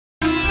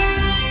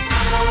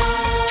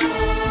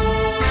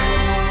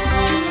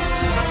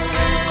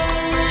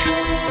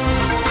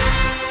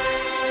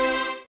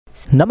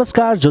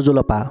नमस्कार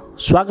जोजोलपा,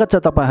 स्वागत छ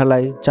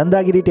तपाईहरुलाई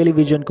चन्द्रगिरी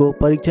टेलिभिजनको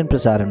परीक्षण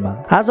प्रसारणमा।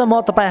 आज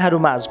म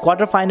तपाईहरुमाझ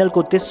क्वार्टर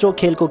फाइनलको तेस्रो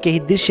खेलको केही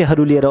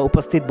दृश्यहरू लिएर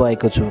उपस्थित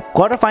भएको छु।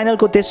 क्वार्टर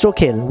फाइनलको तेस्रो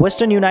खेल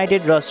वेस्टर्न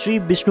युनाइटेड र श्री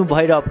विष्णु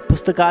भैरब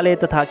पुस्तकालय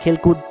तथा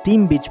खेलकुद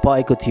टिम बीच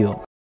भएको थियो।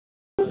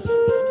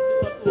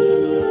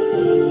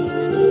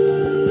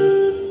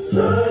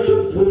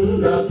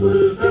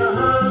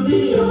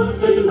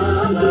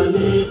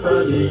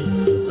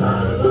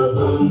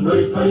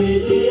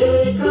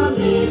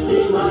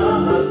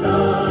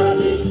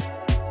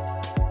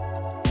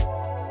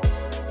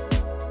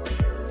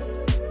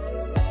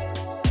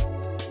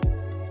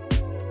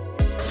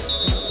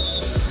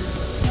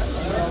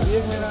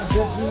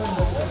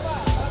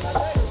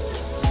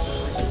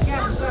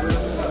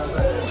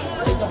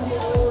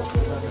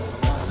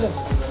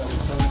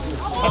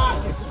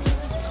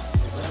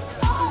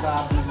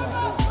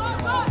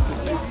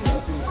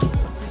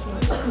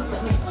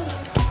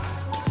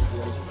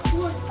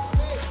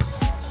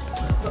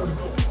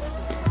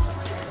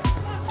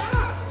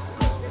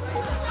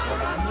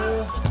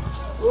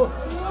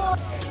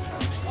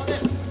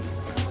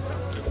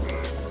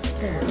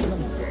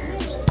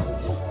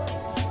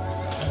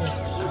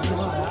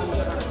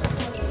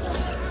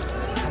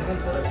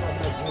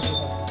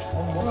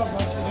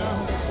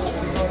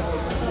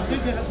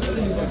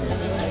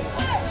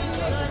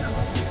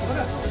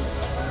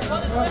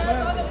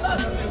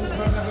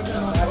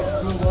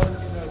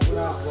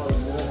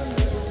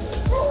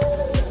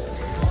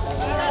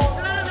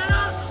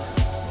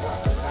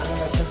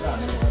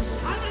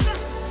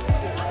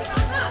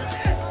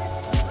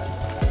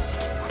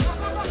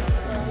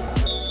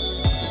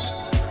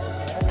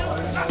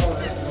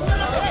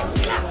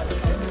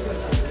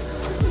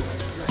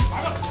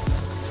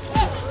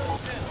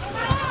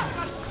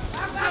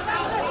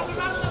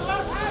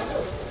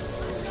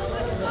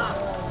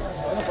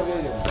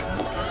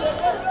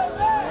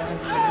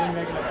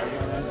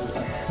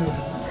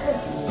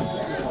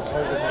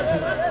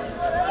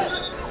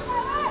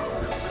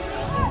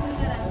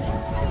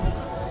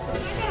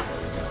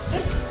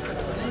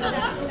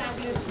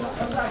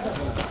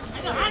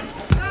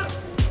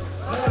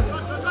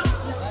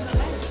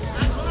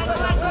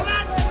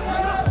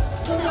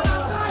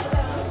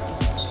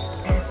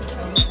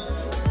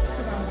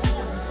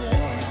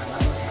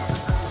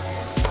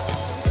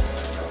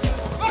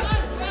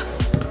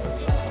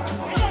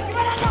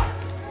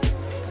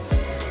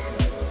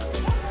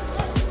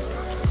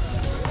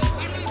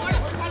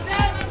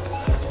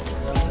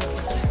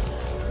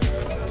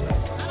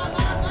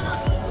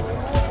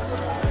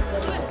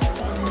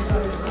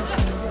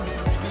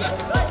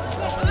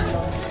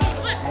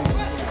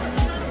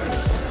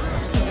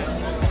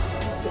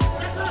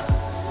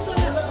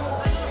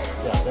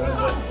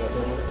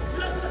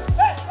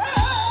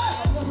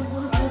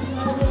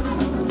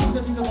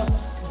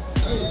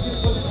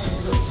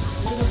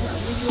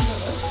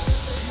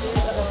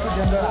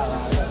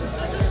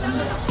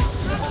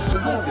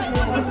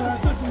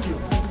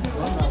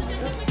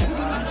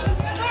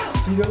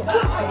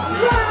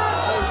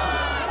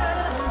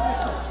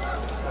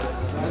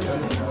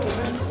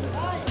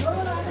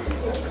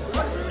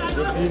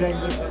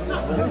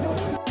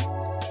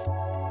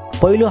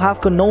 पहिलो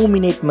हाफको 9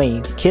 मिनेटमै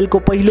खेलको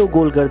पहिलो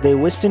गोल गर्दै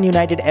वेस्टर्न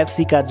युनाइटेड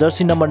एफसी का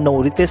जर्सी नम्बर 9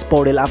 रितेश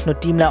पौडेल आफ्नो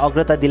टिमलाई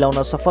अग्रता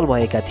दिलाउन सफल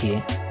भएका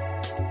थिए।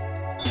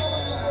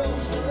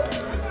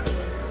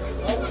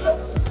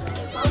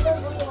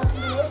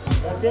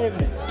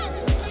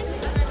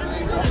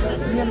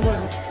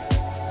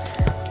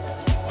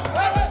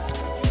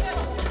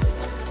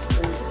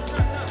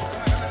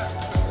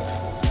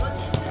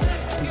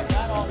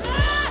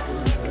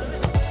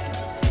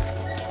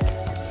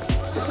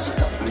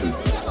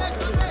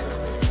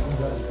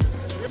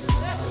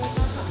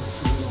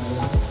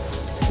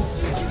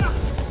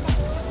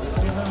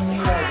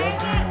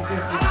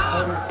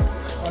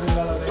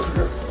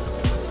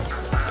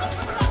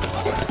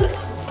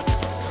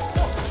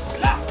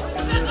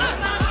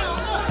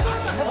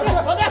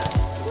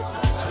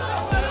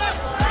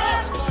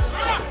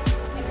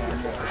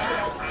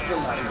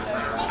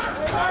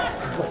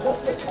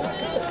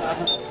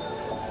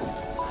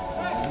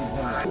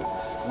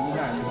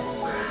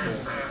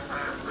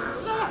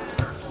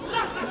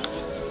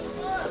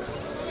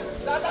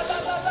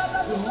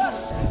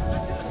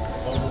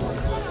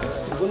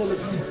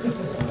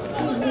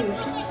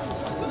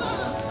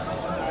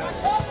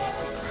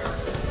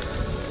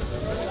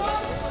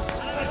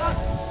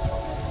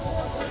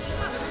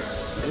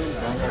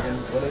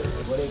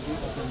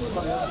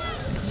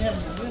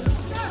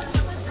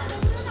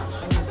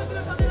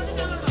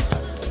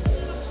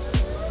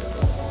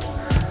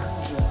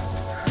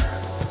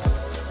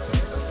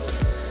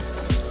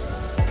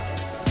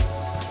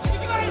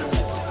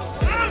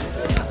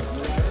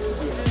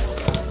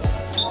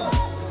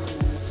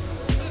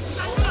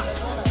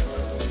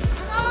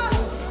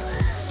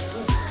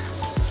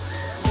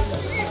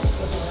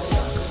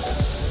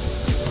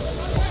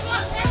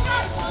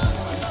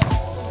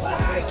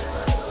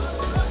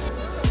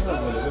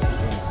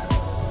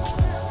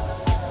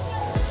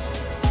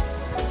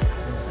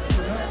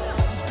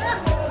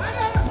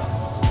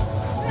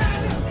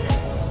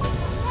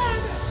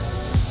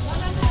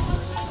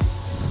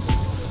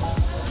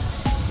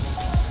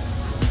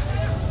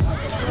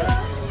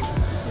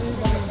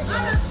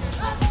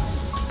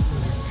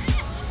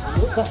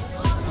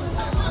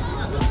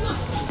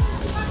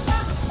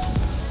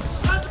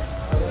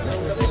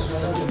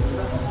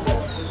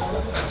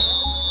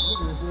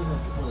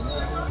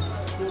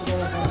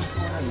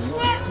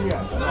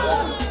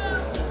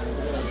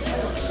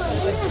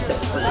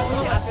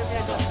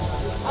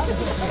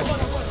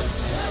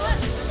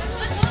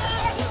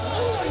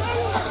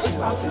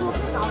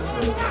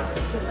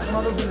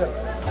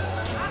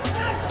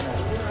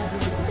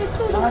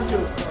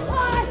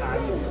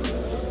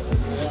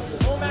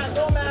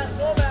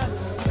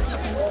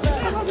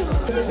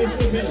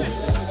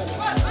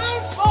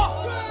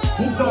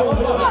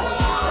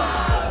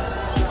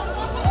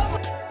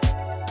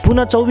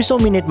 पुनः 24औं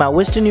मिनेटमा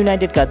वेस्टर्न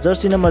युनाइटेडका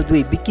जर्सी नम्बर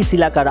 2 विक्की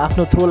सिलाकार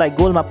आफ्नो थ्रोलाई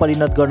गोलमा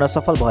परिणत गर्न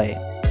सफल भए।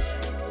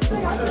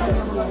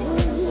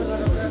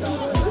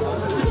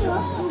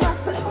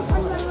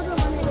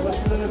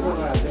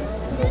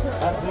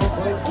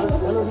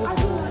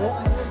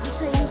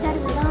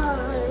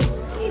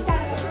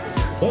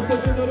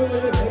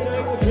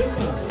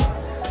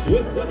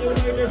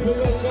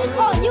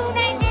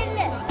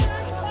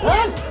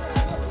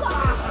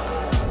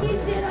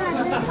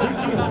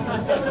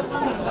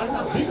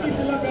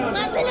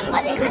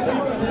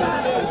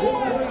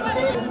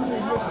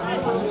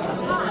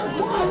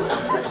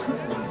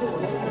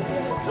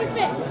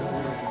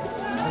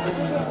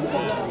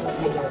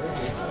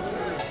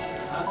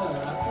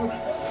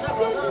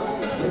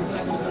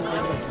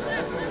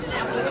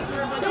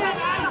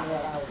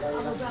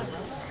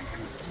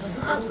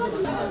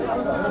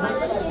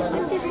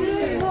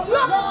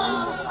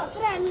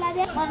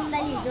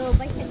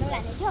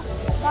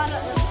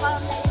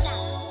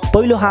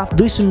 पहिलो हाफ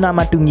 2-0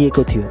 मा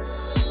टुङ्गिएको थियो।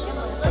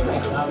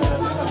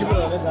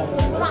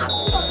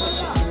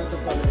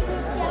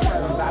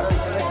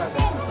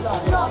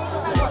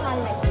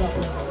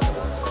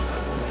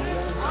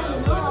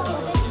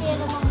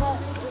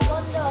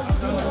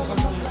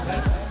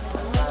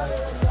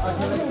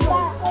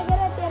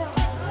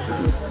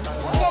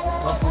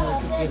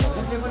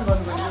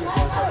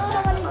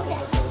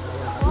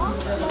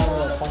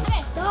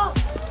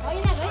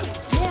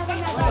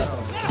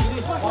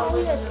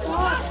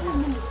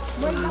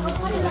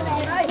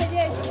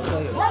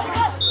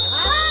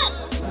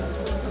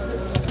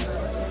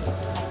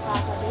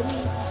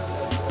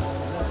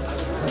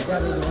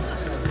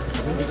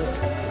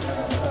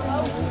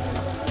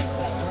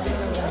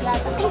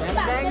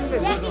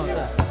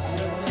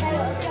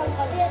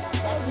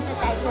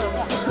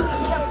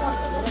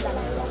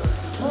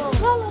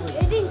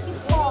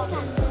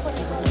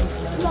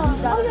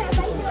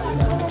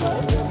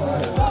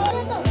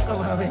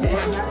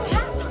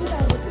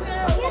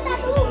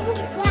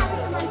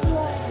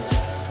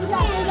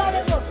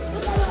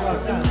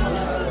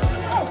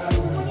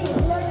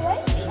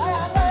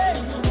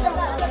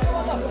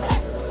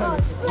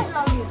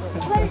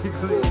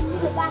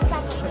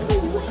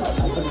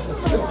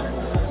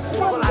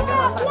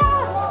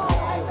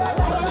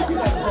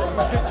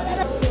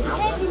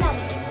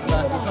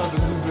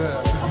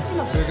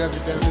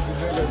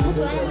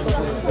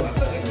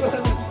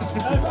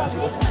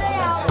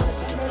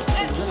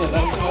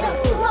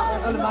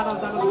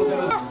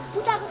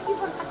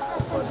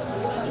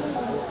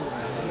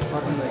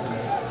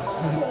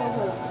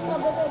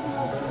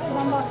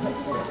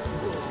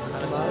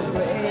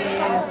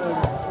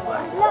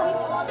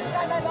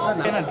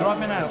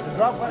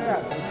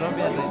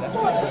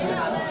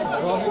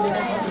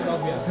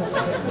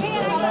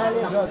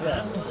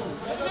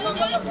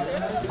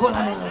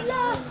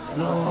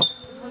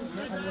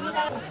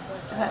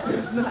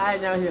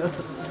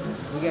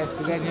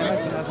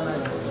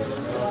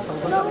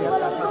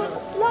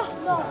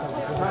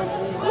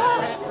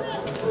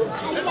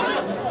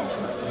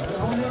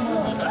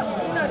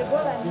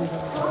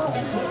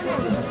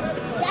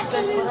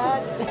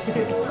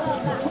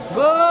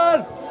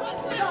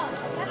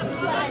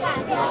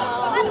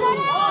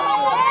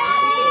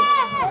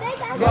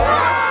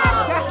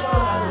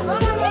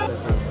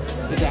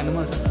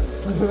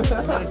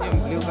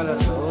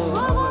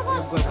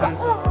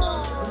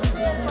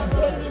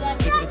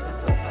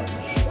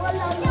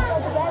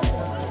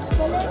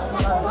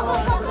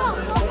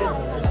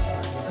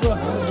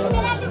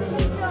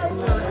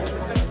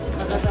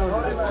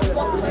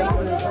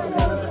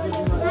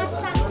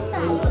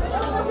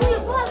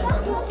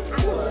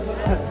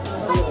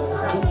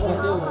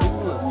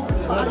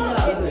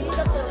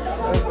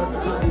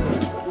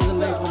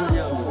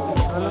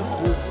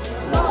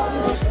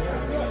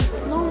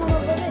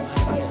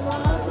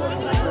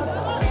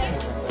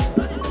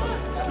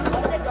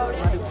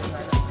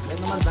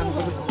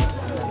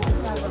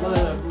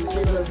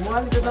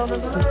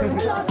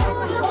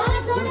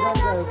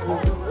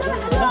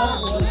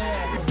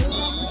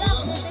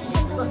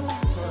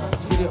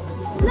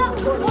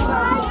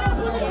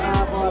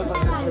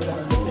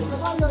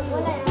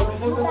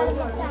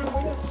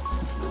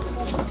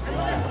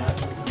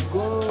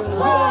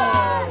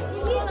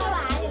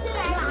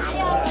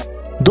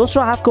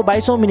 दोस्रो हाफको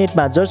 22औं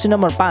मिनेटमा Jersey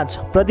number 5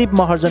 Pradeep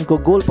महर्जनको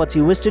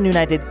गोलपछि western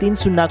United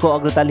 3-0 को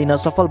अग्रता लिन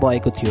सफल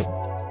भएको थियो।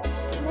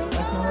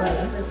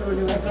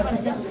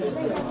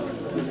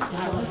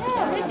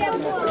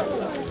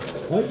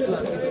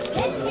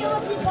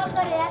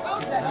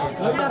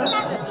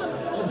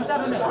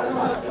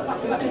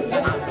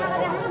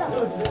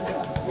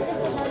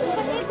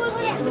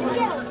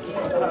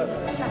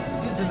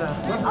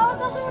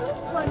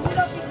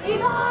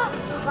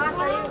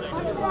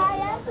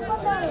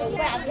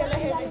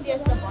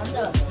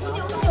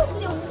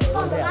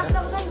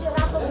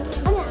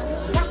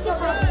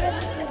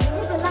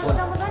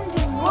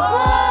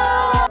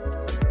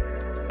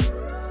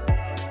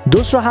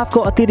 दोस्रो हाफको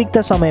अतिरिक्त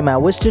समयमा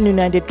western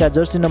युनाइटेडका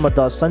Jersey number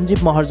 10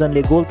 Sanjeev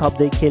महर्जनले goal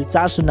थप्दै खेल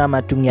 4-0 मा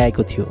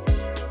टुङ्ग्याएको थियो।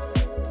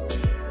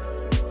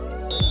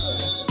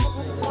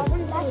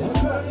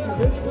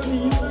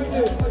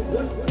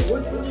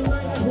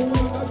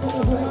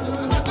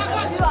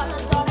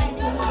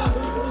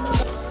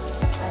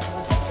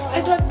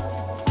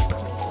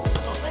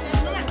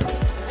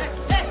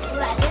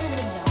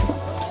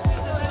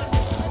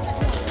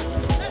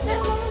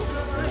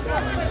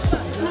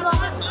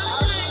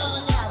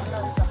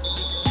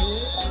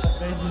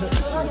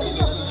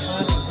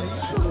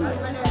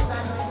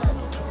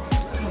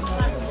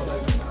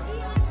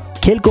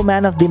 खेलको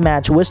man of the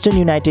match western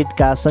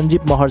युनाइटेडका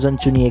Sanjeev Maharjan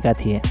चुनिएका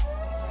थिए।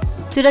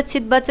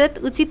 सुरक्षित बचत,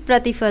 उचित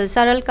प्रतिफल,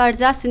 सरल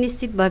कर्जा,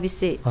 सुनिश्चित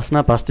भविष्य।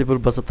 हस्ना भास्तीपुर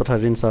बचत तथा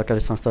ऋण सहकारी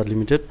संस्था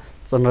लिमिटेड,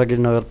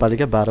 चन्द्रगिरी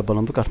नगरपालिका 12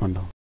 बलम्बु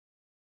काठमाडौँ।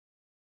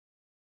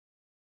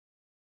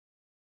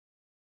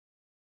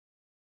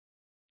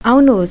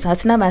 आउनुहोस्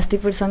हस्ना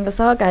भास्तीपुरसँग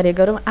सहकार्य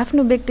गरौँ,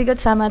 आफ्नो व्यक्तिगत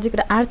सामाजिक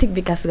र आर्थिक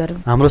विकास गरौँ।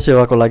 हाम्रो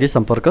सेवाको लागि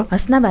सम्पर्क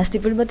हस्ना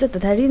भास्तीपुर बचत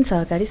तथा ऋण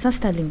सहकारी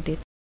संस्था लिमिटेड,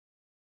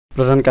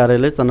 प्रधान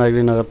कार्यालय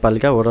चन्द्रगिरी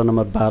नगरपालिका वडा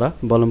नम्बर 12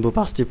 बलम्बु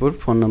भास्तीपुर,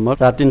 फोन नम्बर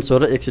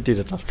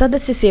 4316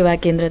 सदस्य सेवा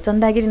केन्द्र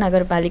चन्द्रगिरी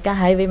नगरपालिका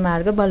हाइवे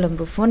मार्ग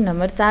बलम्बु, फोन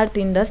नम्बर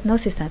 4310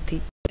 960।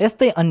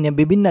 यस्तै अन्य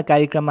विभिन्न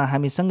कार्यक्रममा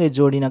हामीसँगै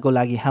जोडिनको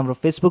लागि हाम्रो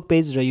फेसबुक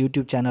पेज र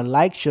YouTube channel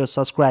like, share,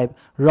 subscribe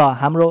र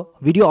हाम्रो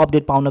भिडियो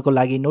अपडेट पाउनको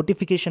लागि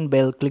नोटिफिकेसन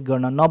बेल क्लिक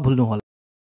गर्न नभुल्नुहोला।